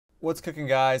What's cooking,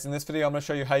 guys? In this video I'm going to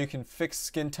show you how you can fix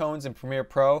skin tones in Premiere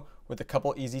Pro with a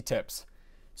couple easy tips.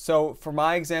 So for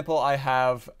my example, I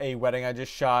have a wedding I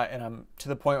just shot and I'm to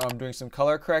the point where I'm doing some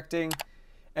color correcting,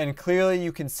 and clearly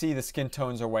you can see the skin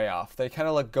tones are way off. They kind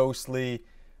of look ghostly,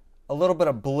 a little bit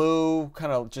of blue,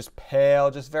 kind of just pale,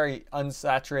 just very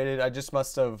unsaturated. I just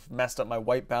must have messed up my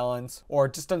white balance or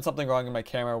just done something wrong in my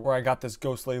camera where I got this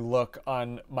ghostly look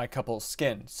on my couple's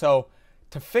skin. So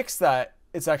to fix that,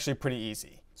 it's actually pretty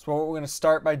easy. So what we're going to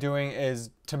start by doing is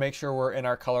to make sure we're in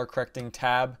our color correcting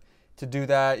tab. To do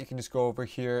that, you can just go over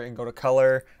here and go to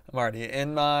color. I'm already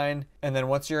in mine. And then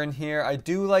once you're in here, I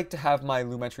do like to have my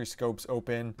Lumetri scopes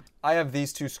open. I have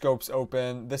these two scopes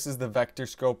open. This is the vector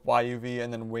scope YUV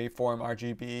and then waveform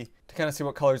RGB to kind of see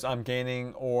what colors I'm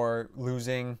gaining or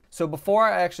losing. So before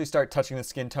I actually start touching the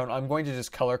skin tone, I'm going to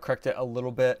just color correct it a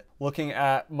little bit. Looking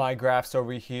at my graphs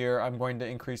over here, I'm going to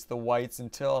increase the whites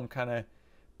until I'm kind of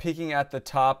peaking at the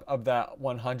top of that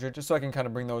 100, just so I can kind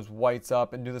of bring those whites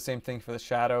up, and do the same thing for the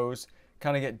shadows.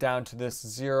 Kind of get down to this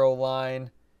 0 line,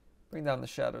 bring down the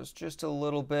shadows just a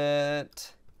little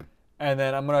bit, and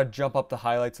then I'm gonna jump up the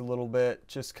highlights a little bit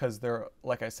just because they're,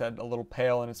 like I said, a little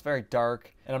pale and it's very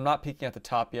dark, and I'm not peaking at the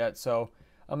top yet, so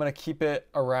I'm gonna keep it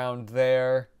around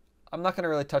there. I'm not gonna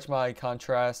really touch my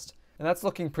contrast, and that's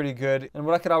looking pretty good. And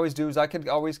what I could always do is I could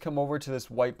always come over to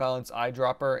this white balance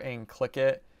eyedropper and click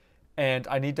it. And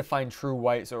I need to find true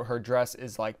white, so her dress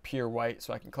is like pure white,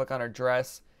 so I can click on her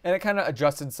dress. And it kind of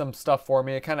adjusted some stuff for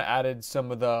me. It kind of added some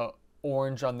of the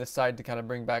orange on this side to kind of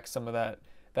bring back some of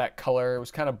that color. It was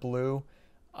kind of blue.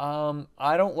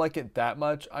 I don't like it that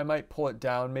much. I might pull it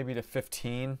down maybe to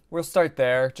 15. We'll start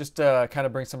there just to kind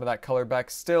of bring some of that color back.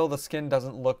 Still, the skin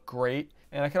doesn't look great.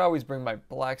 And I could always bring my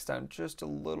blacks down just a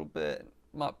little bit.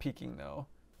 I'm not peaking though.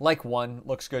 Like 1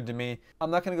 looks good to me. I'm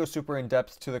not going to go super in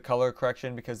depth to the color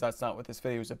correction because that's not what this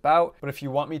video is about. But if you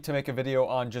want me to make a video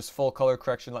on just full color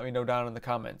correction, let me know down in the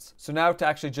comments. So now to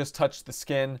actually just touch the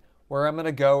skin, where I'm going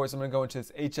to go is I'm going to go into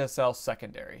this HSL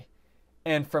secondary.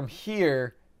 And from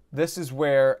here, this is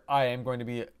where I am going to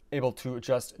be able to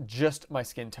adjust just my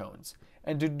skin tones.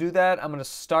 And to do that, I'm going to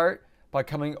start by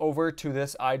coming over to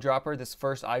this eyedropper, this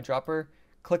first eyedropper,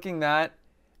 clicking that.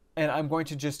 And I'm going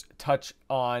to just touch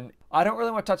on, I don't really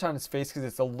want to touch on his face because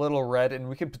it's a little red, and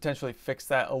we could potentially fix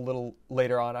that a little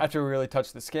later on after we really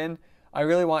touch the skin. I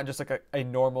really want just like a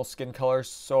normal skin color,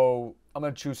 so I'm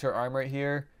going to choose her arm right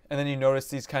here. And then you notice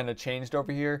these kind of changed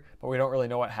over here, but we don't really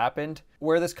know what happened.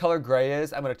 Where this color gray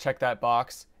is, I'm going to check that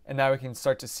box, and now we can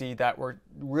start to see that we're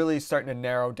really starting to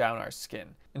narrow down our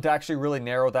skin. And to actually really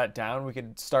narrow that down, we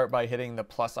could start by hitting the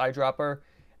plus eyedropper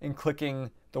and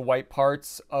clicking the white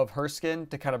parts of her skin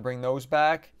to kind of bring those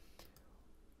back.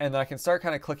 And then I can start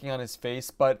kind of clicking on his face,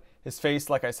 but his face,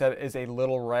 like I said, is a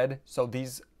little red, so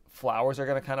these flowers are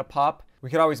going to kind of pop. We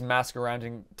could always mask around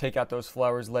and take out those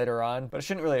flowers later on, but it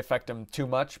shouldn't really affect him too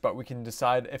much, but we can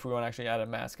decide if we want to actually add a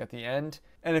mask at the end.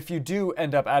 And if you do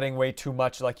end up adding way too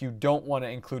much, like you don't want to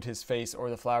include his face or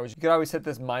the flowers, you could always hit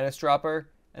this minus dropper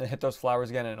and then hit those flowers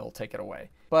again and it'll take it away.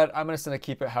 But I'm just going to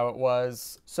keep it how it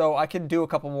was. So I can do a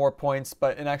couple more points,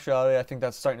 but in actuality, I think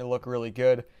that's starting to look really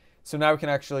good. So now we can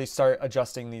actually start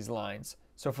adjusting these lines.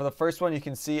 So for the first one, you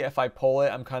can see if I pull it,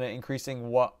 I'm kind of increasing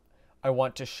what I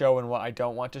want to show and what I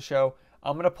don't want to show.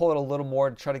 I'm going to pull it a little more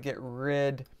to try to get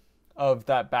rid of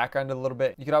that background a little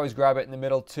bit. You could always grab it in the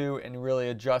middle too and really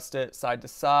adjust it side to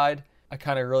side. I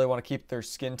kind of really want to keep their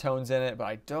skin tones in it, but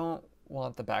I don't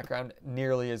want the background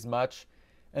nearly as much.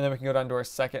 And then we can go down to our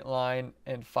second line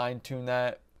and fine tune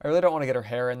that. I really don't want to get her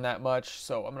hair in that much,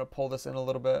 so I'm going to pull this in a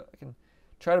little bit. I can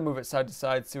try to move it side to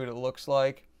side, see what it looks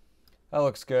like. That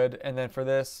looks good. And then for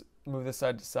this, move this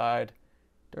side to side.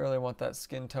 Don't really want that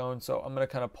skin tone, so I'm going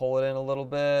to kind of pull it in a little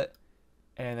bit.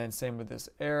 And then same with this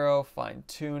arrow, fine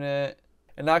tune it.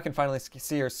 And now I can finally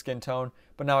see her skin tone,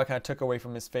 but now I kind of took away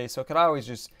from his face, so I could always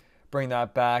just bring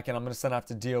that back, and I'm just going to have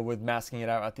to deal with masking it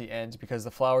out at the end because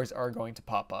the flowers are going to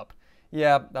pop up.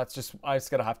 Yeah, that's just, I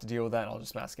just gotta have to deal with that, and I'll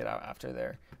just mask it out after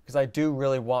there because I do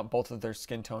really want both of their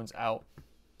skin tones out.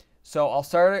 So I'll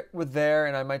start it with there,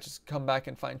 and I might just come back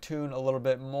and fine tune a little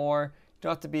bit more. You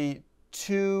don't have to be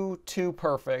too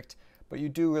perfect, but you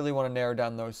do really want to narrow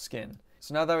down those skin.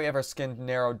 So now that we have our skin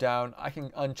narrowed down, I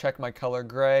can uncheck my color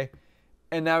gray,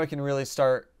 and now we can really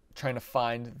start trying to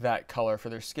find that color for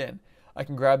their skin. I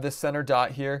can grab this center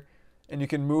dot here, and you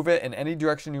can move it in any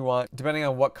direction you want, depending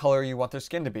on what color you want their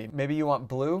skin to be. Maybe you want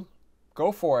blue?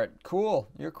 Go for it. Cool.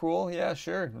 You're cool. Yeah,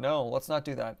 sure. No, let's not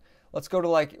do that. Let's go to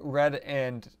like red,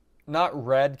 and not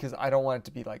red because I don't want it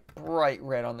to be like bright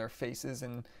red on their faces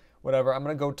and whatever. I'm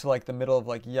going to go to like the middle of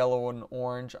like yellow and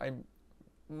orange. I'm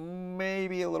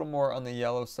maybe a little more on the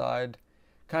yellow side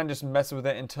kind of just mess with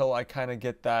it until I kind of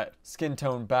get that skin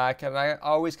tone back. And I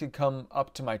always could come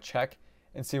up to my check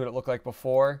and see what it looked like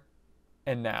before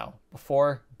and now.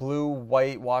 Before, blue,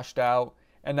 white, washed out,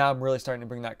 and now I'm really starting to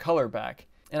bring that color back.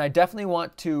 And I definitely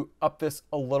want to up this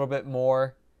a little bit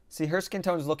more. See, her skin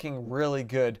tone is looking really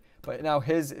good, but now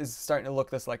his is starting to look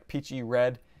this like peachy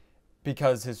red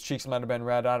because his cheeks might have been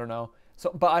red, I don't know.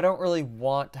 So, but I don't really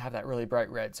want to have that really bright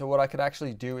red. So what I could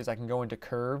actually do is I can go into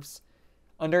curves,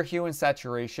 under hue and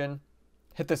saturation,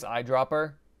 hit this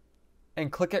eyedropper,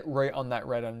 and click it right on that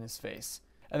red on his face.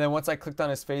 And then once I clicked on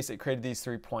his face, it created these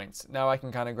 3 points. Now I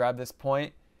can kind of grab this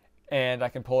point and I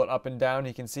can pull it up and down.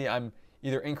 You can see I'm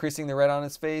either increasing the red on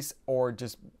his face or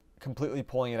just completely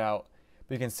pulling it out.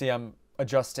 But you can see I'm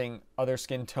adjusting other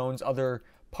skin tones, other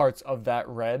parts of that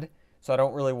red. So I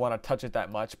don't really want to touch it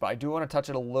that much, but I do want to touch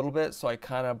it a little bit. So I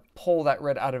kind of pull that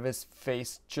red out of his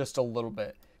face just a little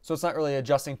bit. So it's not really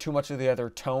adjusting too much of the other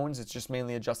tones. It's just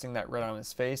mainly adjusting that red on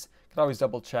his face. Could always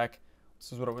double check.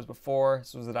 This is what it was before.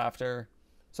 This was it after.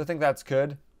 So I think that's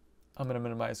good. I'm going to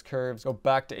minimize curves, go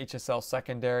back to HSL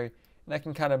secondary, and I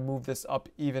can kind of move this up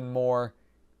even more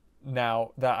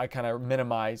now that I kind of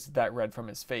minimized that red from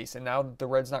his face. And now the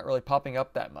red's not really popping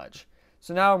up that much.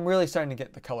 So now I'm really starting to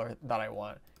get the color that I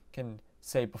want. Can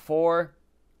say before,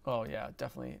 oh yeah,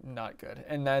 definitely not good.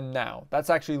 And then now, that's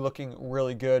actually looking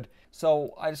really good.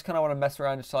 So I just kind of want to mess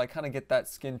around just so I kind of get that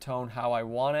skin tone how I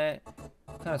want it.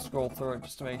 Kind of scroll through it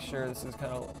just to make sure this is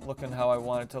kind of looking how I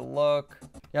want it to look.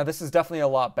 Yeah, this is definitely a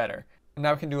lot better.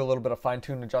 Now we can do a little bit of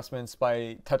fine-tune adjustments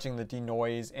by touching the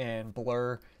denoise and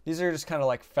blur. These are just kind of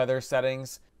like feather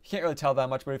settings. You can't really tell that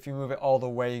much, but if you move it all the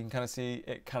way, you can kind of see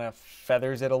it kind of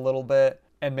feathers it a little bit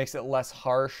and makes it less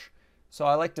harsh. So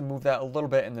I like to move that a little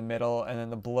bit in the middle, and then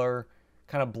the blur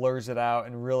kind of blurs it out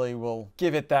and really will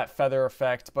give it that feather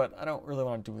effect, but I don't really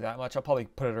want to do that much. I'll probably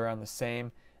put it around the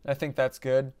same, and I think that's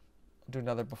good. I'll do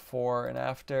another before and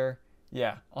after.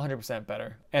 Yeah, 100%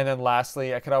 better. And then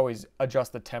lastly, I could always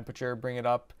adjust the temperature, bring it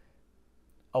up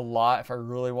a lot if I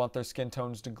really want their skin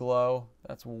tones to glow.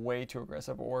 That's way too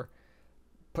aggressive. Or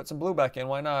put some blue back in,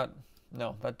 why not?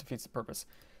 No, that defeats the purpose.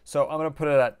 So I'm gonna put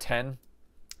it at 10,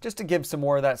 just to give some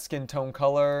more of that skin tone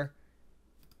color.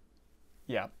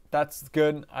 Yeah, that's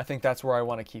good. I think that's where I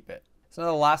want to keep it. So now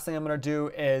the last thing I'm going to do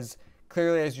is,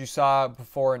 clearly as you saw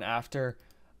before and after,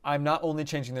 I'm not only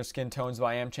changing their skin tones, but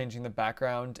I am changing the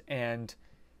background. And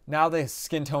now the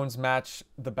skin tones match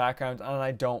the background, and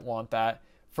I don't want that.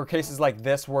 For cases like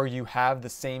this where you have the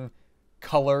same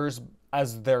colors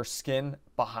as their skin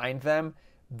behind them,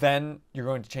 then you're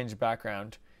going to change the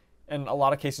background. In a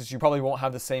lot of cases, you probably won't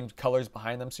have the same colors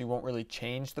behind them, so you won't really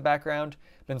change the background.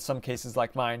 But in some cases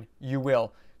like mine, you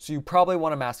will. So you probably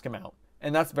want to mask them out.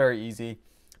 And that's very easy.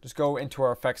 Just go into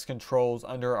our effects controls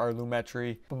under our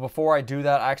lumetri. But before I do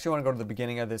that, I actually want to go to the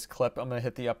beginning of this clip. I'm going to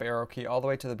hit the up arrow key all the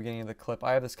way to the beginning of the clip.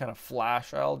 I have this kind of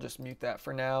flash. I'll just mute that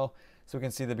for now so we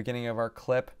can see the beginning of our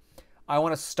clip. I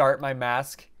want to start my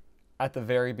mask at the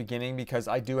very beginning because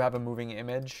I do have a moving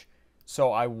image.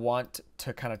 So I want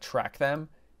to kind of track them.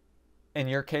 In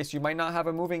your case, you might not have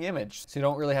a moving image, so you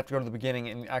don't really have to go to the beginning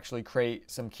and actually create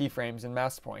some keyframes and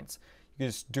mask points. You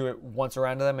just do it once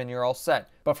around to them and you're all set.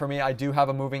 But for me, I do have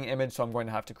a moving image, so I'm going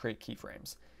to have to create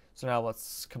keyframes. So now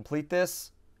let's complete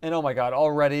this. And oh my God,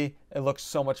 already it looks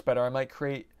so much better. I might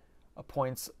create a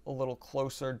points a little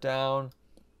closer down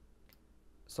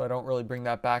so I don't really bring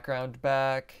that background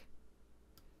back.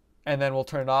 And then we'll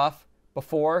turn it off.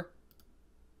 Before,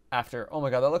 after. Oh my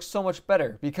God, that looks so much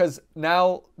better because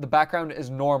now the background is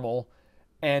normal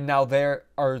and now they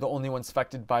are the only ones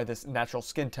affected by this natural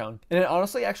skin tone. And it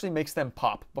honestly actually makes them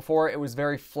pop. Before it was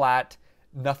very flat,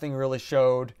 nothing really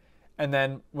showed. And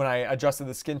then when I adjusted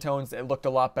the skin tones, it looked a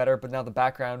lot better, but now the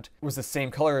background was the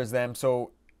same color as them.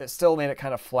 So it still made it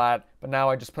kind of flat, but now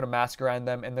I just put a mask around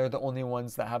them and they're the only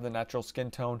ones that have the natural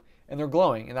skin tone and they're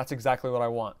glowing. And that's exactly what I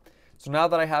want. So now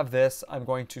that I have this, I'm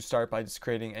going to start by just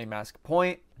creating a mask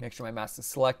point, make sure my mask is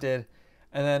selected,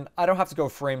 and then I don't have to go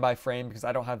frame by frame because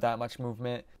I don't have that much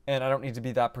movement, and I don't need to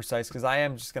be that precise because I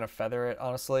am just going to feather it,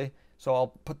 honestly. So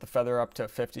I'll put the feather up to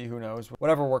 50, who knows,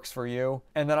 whatever works for you.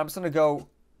 And then I'm just going to go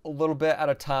a little bit at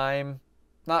a time,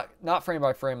 not frame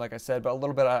by frame like I said, but a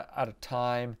little bit at a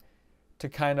time to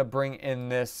kind of bring in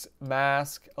this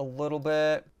mask a little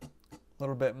bit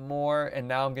more, and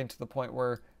now I'm getting to the point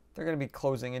where they're going to be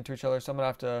closing into each other, so I'm going to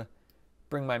have to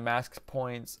bring my mask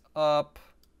points up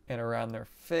and around their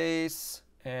face.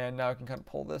 And now I can kind of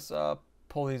pull this up,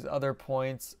 pull these other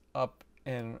points up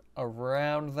and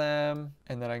around them.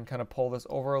 And then I can kind of pull this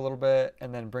over a little bit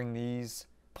and then bring these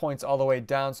points all the way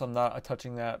down so I'm not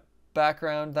touching that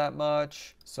background that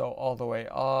much. So all the way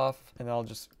off, and I'll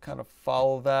just kind of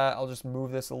follow that. I'll just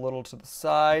move this a little to the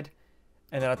side.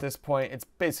 And then at this point, it's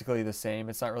basically the same.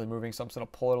 It's not really moving, so I'm just gonna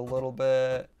pull it a little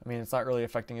bit. I mean, it's not really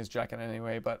affecting his jacket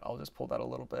anyway, but I'll just pull that a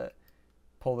little bit.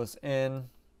 Pull this in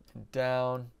and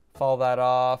down, follow that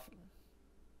off.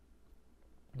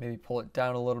 Maybe pull it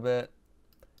down a little bit.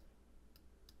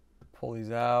 Pull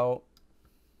these out.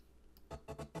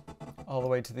 All the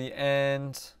way to the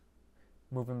end.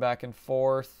 Moving back and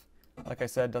forth. Like I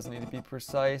said, doesn't need to be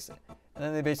precise. And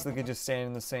then they basically just stand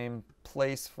in the same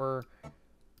place for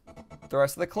the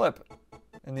rest of the clip.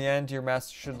 In the end, your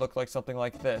mask should look like something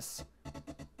like this.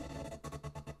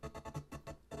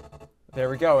 There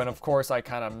we go. And of course, I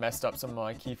kind of messed up some of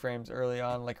my keyframes early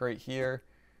on, like right here.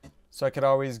 So I could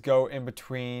always go in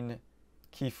between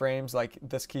keyframes, like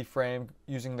this keyframe,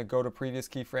 using the go to previous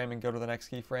keyframe and go to the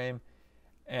next keyframe.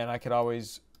 And I could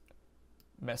always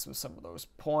mess with some of those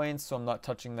points, so I'm not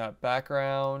touching that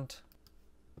background.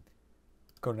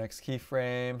 Go to next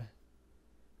keyframe.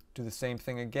 Do the same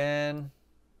thing again.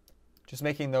 Just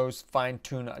making those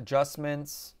fine-tune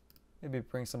adjustments. Maybe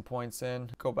bring some points in.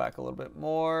 Go back a little bit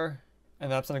more. And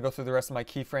then I'm going to go through the rest of my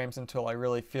keyframes until I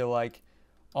really feel like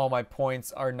all my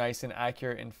points are nice and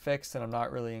accurate and fixed, and I'm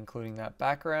not really including that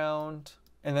background.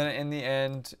 And then in the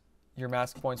end, your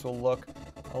mask points will look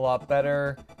a lot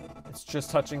better. It's just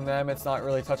touching them. It's not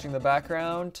really touching the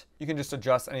background. You can just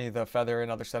adjust any of the feather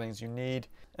and other settings you need.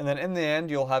 And then in the end,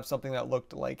 you'll have something that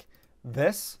looked like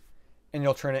this, and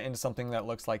you'll turn it into something that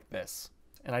looks like this.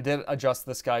 And I did adjust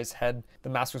this guy's head. The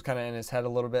mask was kind of in his head a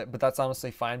little bit, but that's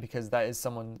honestly fine because that is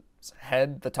someone's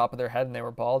head, the top of their head, and they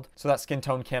were bald. So that skin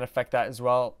tone can affect that as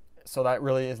well. So that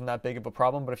really isn't that big of a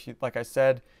problem. But if you, like I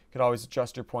said, you could always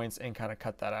adjust your points and kind of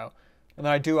cut that out. And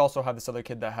then I do also have this other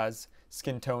kid that has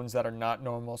skin tones that are not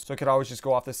normal. So I could always just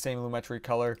go off the same lumetri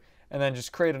color and then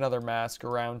just create another mask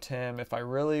around him if I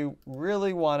really,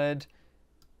 really wanted.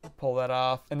 Pull that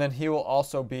off. And then he will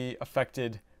also be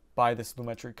affected by this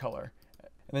lumetri color.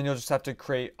 And then you'll just have to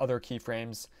create other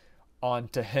keyframes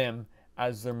onto him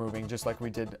as they're moving, just like we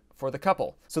did for the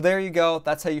couple. So there you go.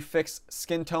 That's how you fix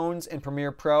skin tones in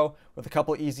Premiere Pro with a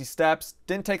couple easy steps.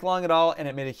 Didn't take long at all, and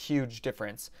it made a huge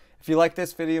difference. If you like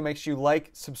this video, make sure you like,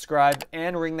 subscribe,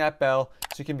 and ring that bell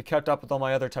so you can be kept up with all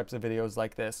my other types of videos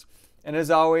like this. And as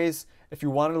always, if you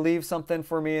want to leave something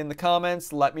for me in the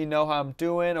comments, let me know how I'm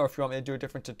doing, or if you want me to do a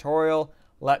different tutorial,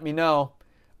 let me know.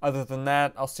 Other than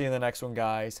that, I'll see you in the next one,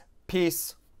 guys.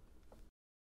 Peace.